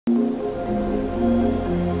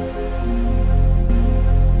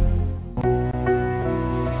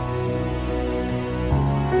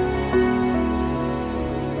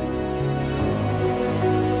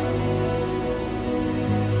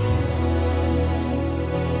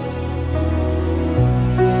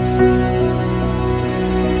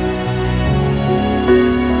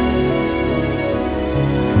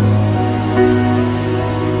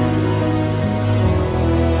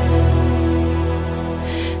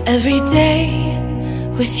Every day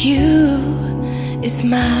with you is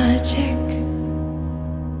magic.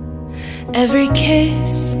 Every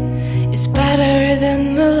kiss is better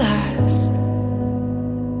than the last.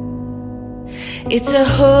 It's a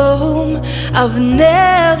home I've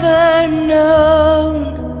never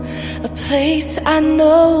known, a place I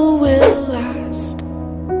know will last.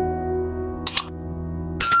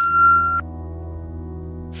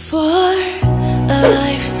 For a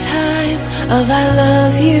lifetime of I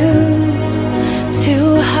love yous, two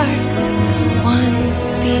hearts, one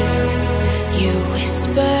beat. You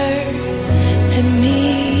whisper to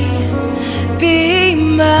me, be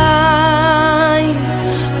mine.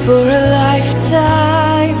 For a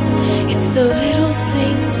lifetime, it's the little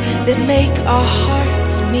things that make our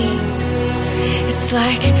hearts meet. It's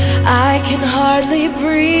like I can hardly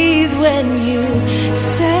breathe when you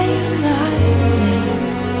say my name.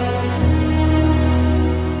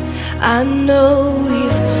 I know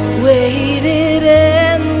we've waited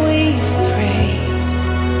and we've prayed,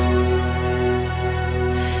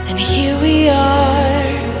 and here we are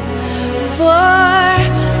for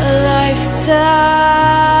a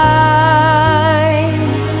lifetime.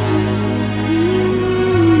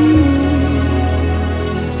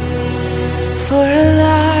 For a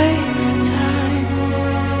lifetime.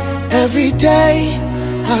 Every day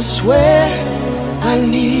I swear I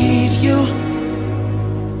need you.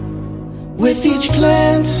 With each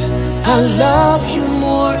glance, I love you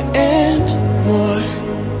more and more.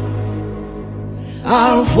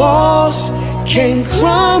 Our walls came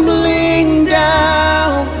crumbling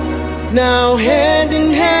down. Now hand in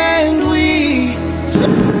hand we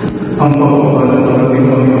ang pagpapala ng ating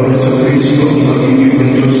Panginoon sa Kristo, pag-ibig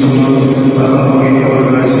ng Diyos Ama, at ang pag-ibig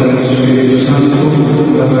ng Espiritu Santo,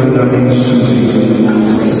 at ang daming sundin.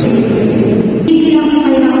 Hindi lang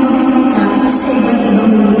kailangan magsalita sa iba't ibang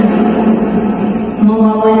lugar.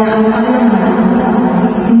 Mawawala ang kaalaman,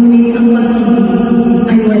 ngunit ang pag-ibig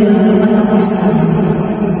ay walang katapusan.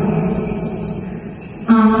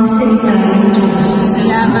 Ang salita ng Diyos.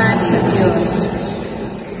 Salamat sa Diyos.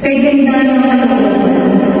 Kay ganda ng kalooban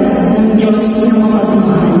ng Diyos na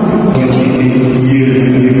mapagmahal. Year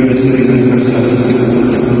anniversary ng kasal.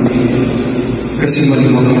 Kasi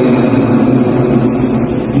malimang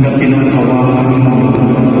na pinanghawakan mo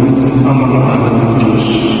ang mga anak ng Diyos.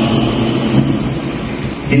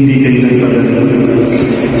 Hindi kayo nagpadala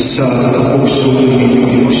sa puso ng inyong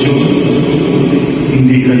emosyon.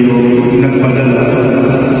 Hindi kayo nagpadala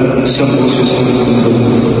sa boses ng mundo.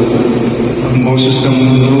 Ang boses ng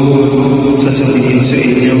mundo sasabihin sa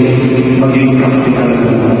inyo maging practical.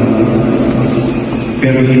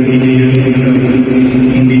 Pero hindi niyo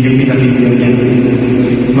pinakinggan yan.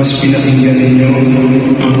 Mas pinakinggan ninyo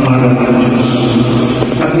ang aral ng Diyos.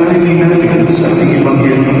 At narinig natin sa ating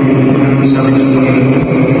Ebanghelyo ang sabi ng Panginoon,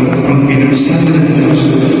 ang pinagsabi ng Diyos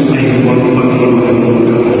ay huwag pag-iwalay.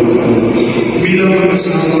 Bilang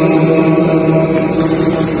mag-asawa,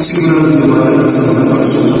 sigurado dumaan sa mga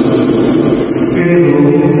pagsubok. Pero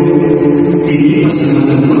hindi pa sa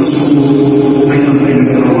mga pagsubok ay ang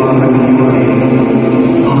pinaghawakan ninyo ay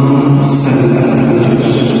ang salita ng Diyos.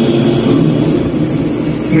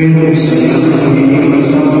 Ngayon sa ilang pagiging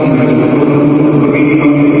mag-asawa,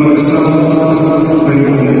 pagiging mag-asawa, ay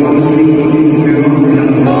conflict, pero ang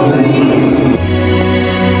pinaghawakan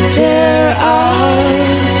Their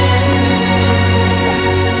eyes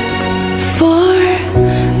for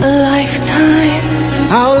a lifetime.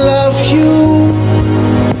 I'll love you.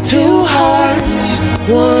 Two hearts,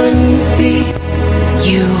 one beat.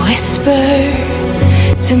 You whisper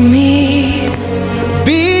to me,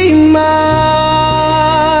 Be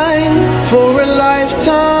mine for a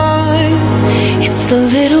lifetime. it's the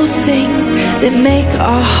little things that make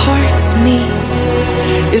our hearts meet.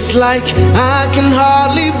 It's like I can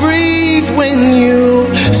hardly breathe when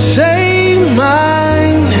you say my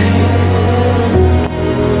name.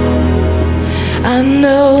 I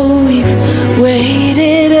know we've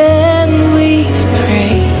waited and we've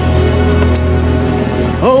prayed.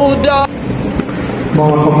 Oh, darling.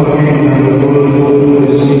 mga kapatid na nagulog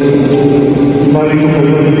mari ko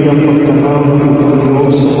kayo ang pagtanaw ng pagkaroon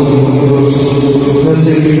sa Panginoon na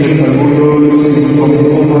silbi ng pagulog sa inyong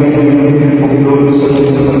pagkumay ng inyong pagulog sa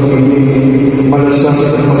inyong pagkaroon malasang sa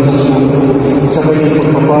pagkaroon sa kanyang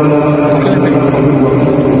pagpapala at kanyang pagkaroon.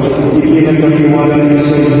 Ikinagkatiwala niyo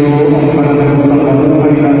sa inyo ang pananampalatang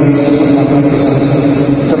kabuhay namin sa pagkakaisa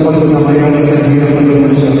sa pagtunamayan sa inyong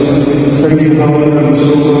pagkaroon sa ginawa ng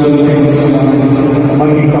kalusugan ay masalamat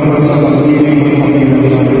maging kapag sa pag-ibig ng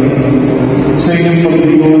Panginoon. Sa inyong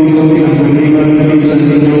pag-ibig sa pinagpilihan ng sa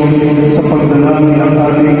inyo sa pagdalangin ng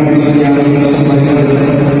ating kaisayang sa bayan,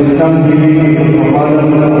 nang hiling ang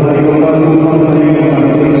pagpapalang na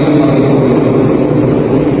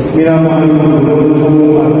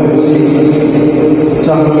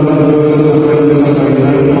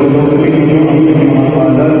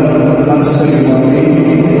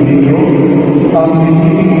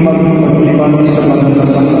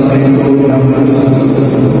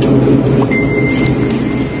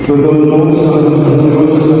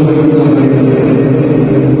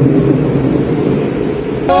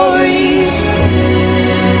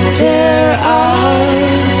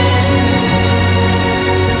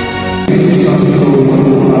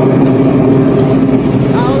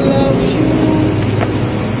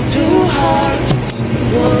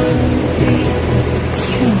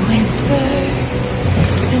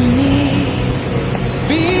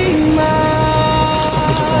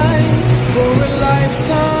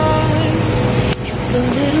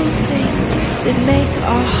that make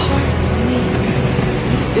our hearts meet.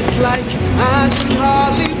 It's like I can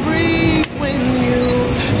hardly breathe when you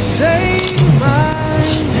say my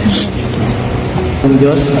name. Ang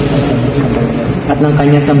Diyos at ng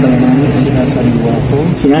kanyang sambayanan, sinasariwa ko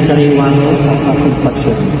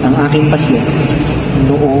ang aking pasyon.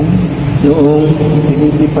 Noong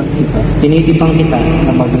tinitipang kita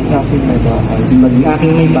na maging aking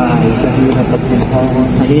may bahay sa hirap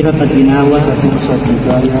at ginawa,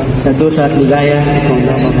 sa dusa at ligaya,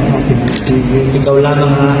 ikaw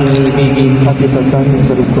lamang ang aking ibigin at itatanging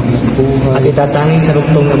sa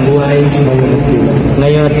rugtong ng buhay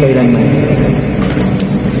ngayon at kailanman.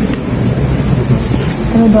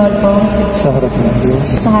 Rodolfo,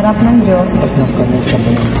 Sa harap ng Diyos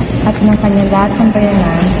at ng kanyang lahat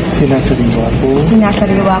sambayanan,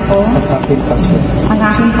 sinasariwa ko ang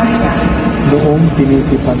aking pasya. Noong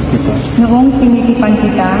tinitipan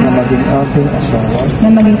kita na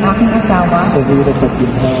maging aking asawa sa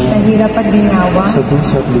hirap at ginawa, sa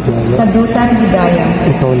dusa at ligaya,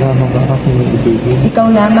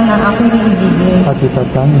 ikaw lamang ang aking iibigin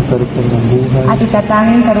at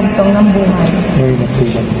itatanging karugtong ng buhay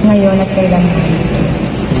ngayon at kailanman.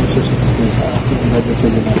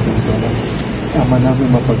 Ama namin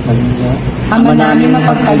mapagkalinga, Ama namin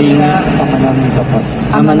mapagkalinga,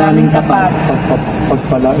 Ama naming tapat,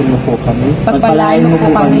 pagpalain mo po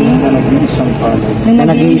kami na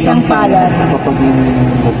nag-iisang palad, kapag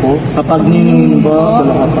niningin mo po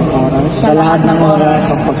sa lahat ng oras,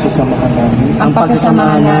 ang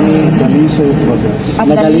pagsasamahan namin, dalisay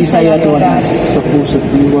at wagas, sa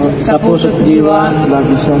puso't diwa,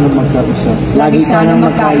 lagi sanang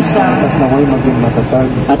magkaisa, at naway maging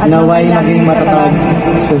matatag,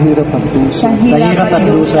 sa hirap at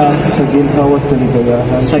dusa, sa ginhawa at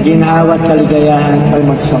kaligayahan,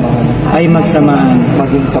 ay magsamahan,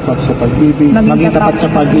 maging tapat sa pag-ibig,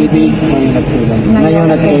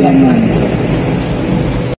 ngayon at kailanman.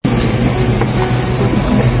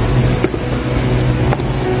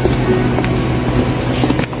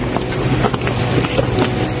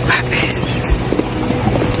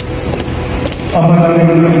 Ama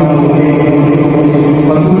namin ang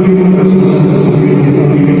patuloy mo kasi sa patuloy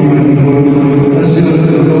ang iyong mga na sila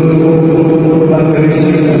at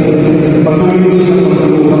resita. Patuloy mo sila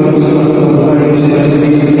pagkakuhan sa pagkakuhan sa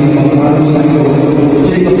pagkakuhan ng mga maras na ito.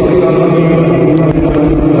 Sa ikapagkakagin ang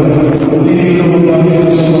dinito mo namin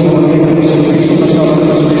sa pagkakuhan sa Kristo kasama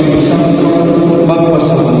sa Espiritu Santo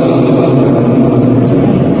magpasama na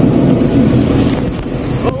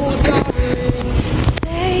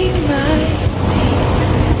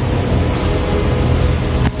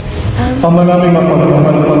Ama namin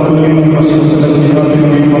mapagmahal, patuloy mong masusunod natin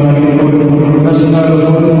ang iyong mga lingkod na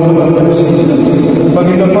sinaroon mo at resita.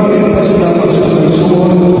 Paginapatin ang kasalamat sa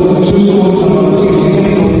susuot sa mga sisig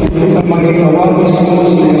at magigawagos mo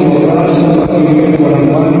sa iyong oras at iyong walang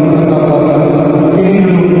man na kapatan.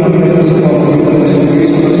 Inilulog namin sa pagkakitan sa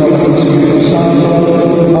Kristo kasama ng Espiritu Santo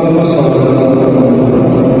ang pasawalan.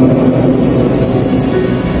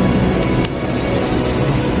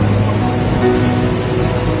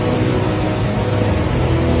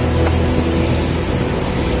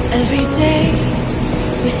 Every day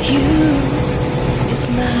with you is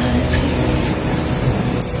magic.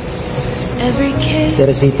 Every kiss.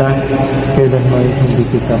 Teresita, kailan may hindi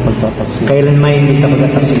kita pagtataksilan.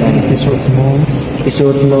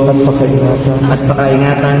 Isuot mo at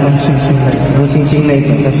pakaingatan ang singsing na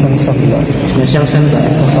ito na siyang sangla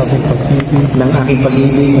ng aking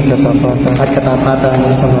pag-ibig at katapatan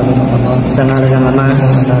sa ngalan ng Ama,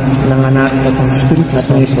 ng Anak at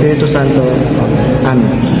ng Espiritu Santo.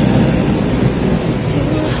 Amen.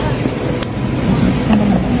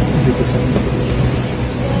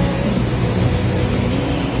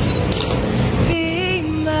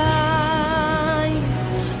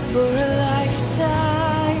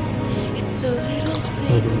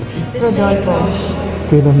 Rodolfo,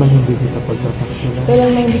 Kailan man hindi kita pagtataksilan.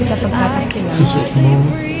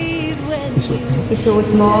 Isuot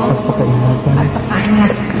mo At pakaingatan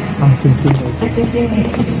ang singsing na ito.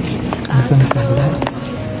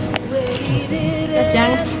 Tapos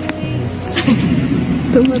yan,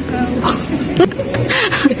 tumatawa.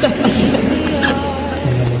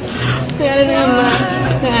 Kaya na naman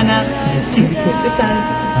ng anak.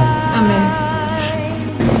 Amen.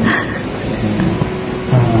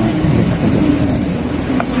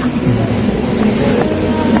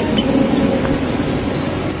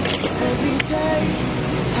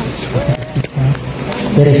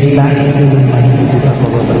 Teresita, kailan man hindi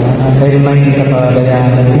kita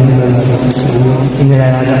pabayaan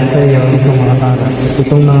Inilalagay sa iyo itong mga aral.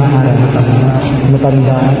 Itong mga aral sa mga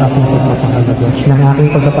matanda at aking pagpapahalaga. Ng aking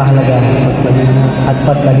pagpapahalaga at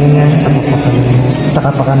pagkalingan sa pagpapakalingan. Sa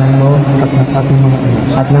kapakanan mo at ng ating mga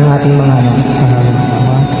anak. At ng ating mga anak sa ngalan ng Ama.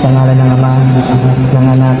 Sa ngalan ng Ama, ng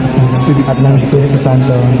Anak, at ng Espiritu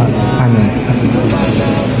Santo. Amen.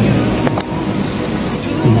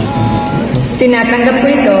 Tinatanggap ko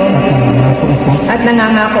ito at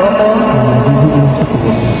nangangako ako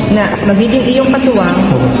na magiging iyong katuwang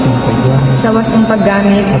sa wastong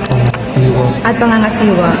paggamit at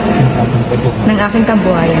pangangasiwa ng aking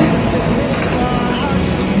kabuhayan.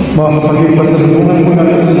 Mga kapatid, pasalubungan ko na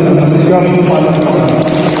rin sa nasigang palakpakan.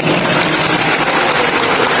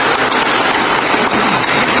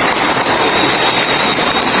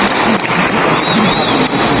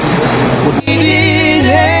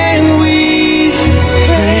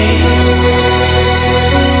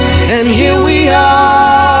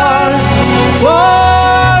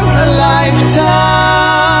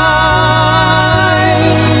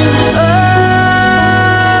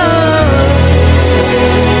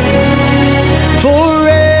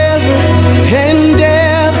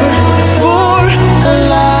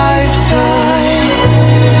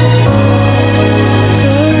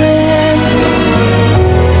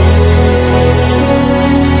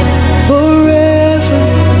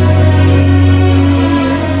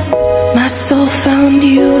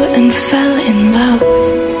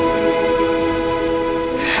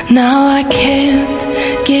 Now I can't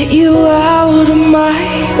get you out of my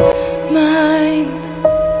mind.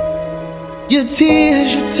 Your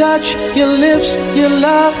tears, your touch, your lips, your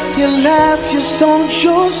love, your laugh, your songs,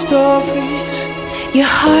 your stories.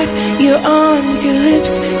 Your heart, your arms, your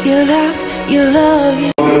lips, your laugh, your love,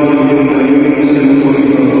 your...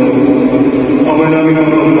 Ama namin ang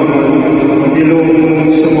pagmamahal, ilong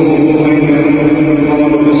sa mabubuhay ng mga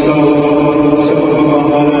mag-asawa sa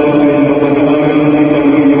pagmamahalan ay mapanagal ng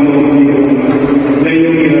Panginoon na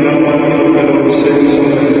iyong inarapan at pagkaraw sa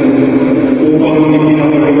isang upang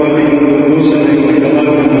ipinapagawain ng lubusan ay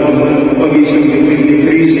kailangan pag-isang ibig ni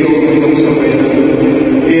Kristo at sa bayan.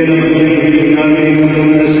 Iyan ang pinipili namin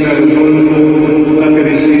na sa karapon at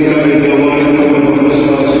karisita ay gawain ng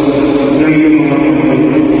pagmamahal ng iyong mga pagmamahal.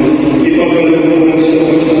 Ipagkaloob sa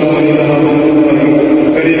pagsasama nila habang buhay,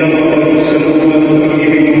 kanilang mapagsaluhan ng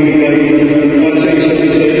pag-ibig ng bigay at sa isa't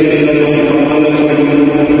isa ay kanilang mahala sa kanilang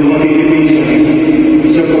makikipisan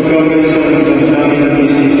sa pagkakaisahan ng namin at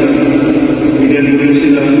isipan. Pinalugin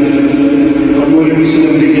sila at muling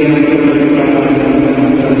silang bigyan ng kapalitaan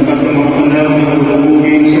at ang mga anak na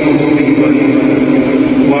nabugin sa mabuting balikan.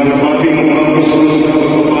 Warapati mo mga apostol na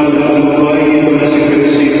pagpapala ang babae ito na si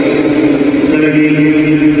Teresita na naging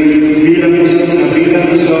bilang isang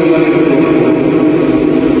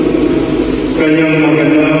kanyang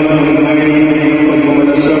magandang ang naging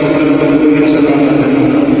pagmamalasak at pagtuloy sa kanan.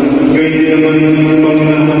 Gayun din naman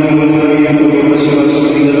pangunahan ng mga pagmamaswas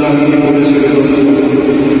ng lalaki ni Pulisero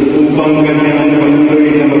upang kanyang pagtuloy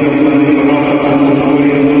na magandang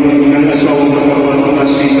makakapagpatuloy ng asawang kapapatama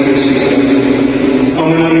si Teresita. Ang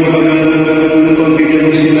naming pagandang pagbigyan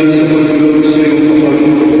mo sila sa pagtuloy sa iyong kapag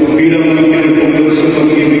bilang magandang pagtuloy sa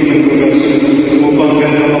pag-ibig ng bukas upang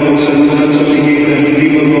kanyang mapagsaluhan sa tingin na hindi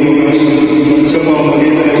magbabagas sa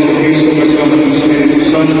pamamagitan ng sa Kristo kasama ng Espiritu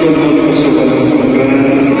Santo na magpasawalang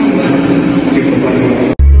pagkanan.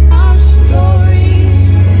 Our stories,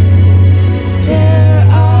 they're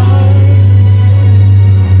ours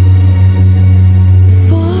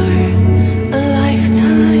For a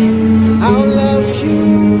lifetime. I'll love you,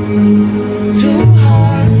 two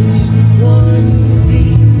hearts, one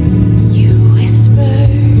beat. You whisper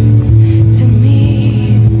to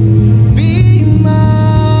me, Be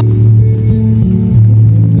mine.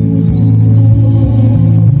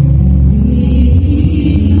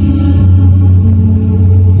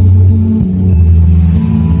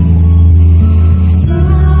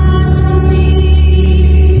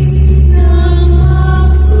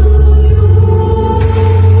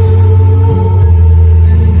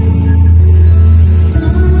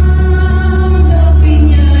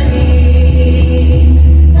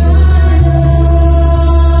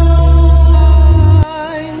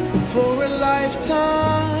 For a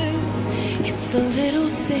lifetime. it's the little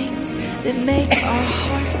things that make our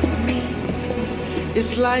hearts meet.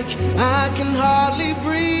 It's like I can hardly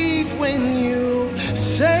breathe when you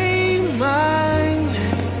say my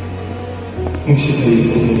name.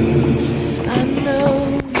 I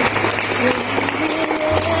know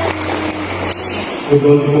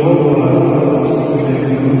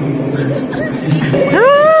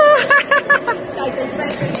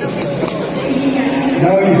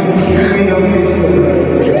Now, you know,